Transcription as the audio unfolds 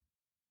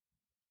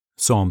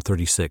Psalm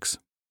 36.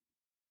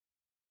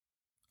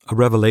 A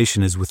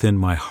revelation is within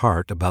my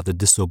heart about the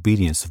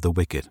disobedience of the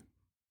wicked.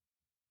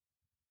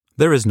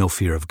 There is no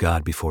fear of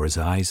God before his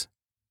eyes,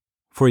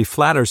 for he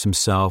flatters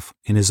himself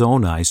in his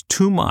own eyes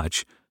too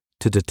much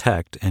to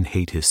detect and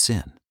hate his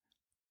sin.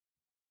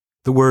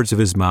 The words of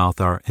his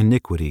mouth are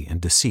iniquity and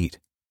deceit.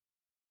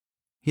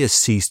 He has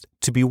ceased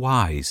to be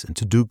wise and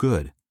to do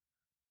good.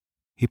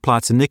 He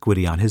plots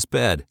iniquity on his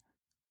bed.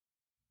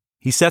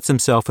 He sets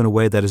himself in a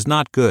way that is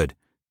not good.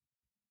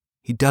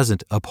 He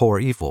doesn't abhor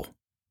evil.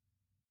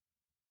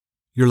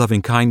 Your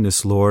loving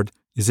kindness, Lord,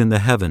 is in the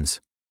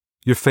heavens.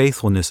 Your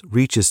faithfulness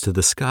reaches to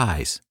the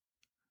skies.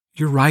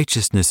 Your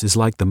righteousness is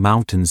like the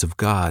mountains of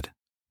God.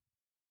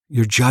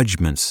 Your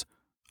judgments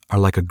are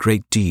like a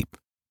great deep.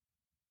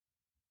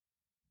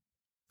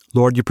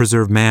 Lord, you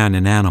preserve man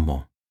and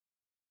animal.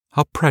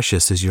 How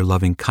precious is your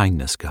loving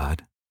kindness,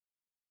 God.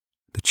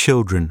 The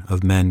children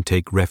of men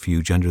take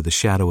refuge under the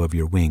shadow of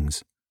your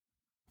wings.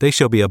 They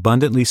shall be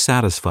abundantly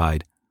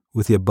satisfied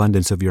with the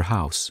abundance of your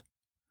house.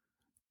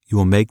 You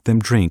will make them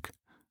drink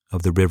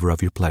of the river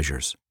of your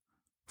pleasures,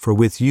 for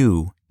with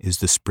you is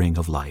the spring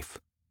of life.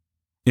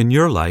 In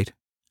your light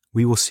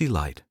we will see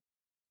light.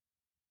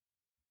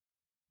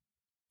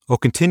 O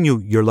continue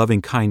your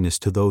loving kindness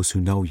to those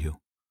who know you,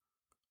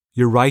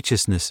 your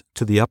righteousness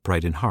to the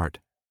upright in heart.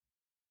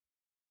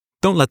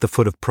 Don't let the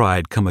foot of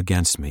pride come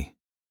against me.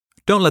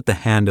 Don't let the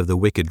hand of the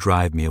wicked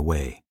drive me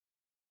away.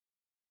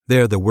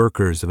 There the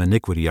workers of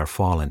iniquity are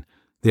fallen.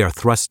 They are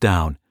thrust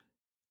down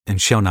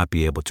and shall not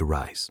be able to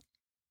rise.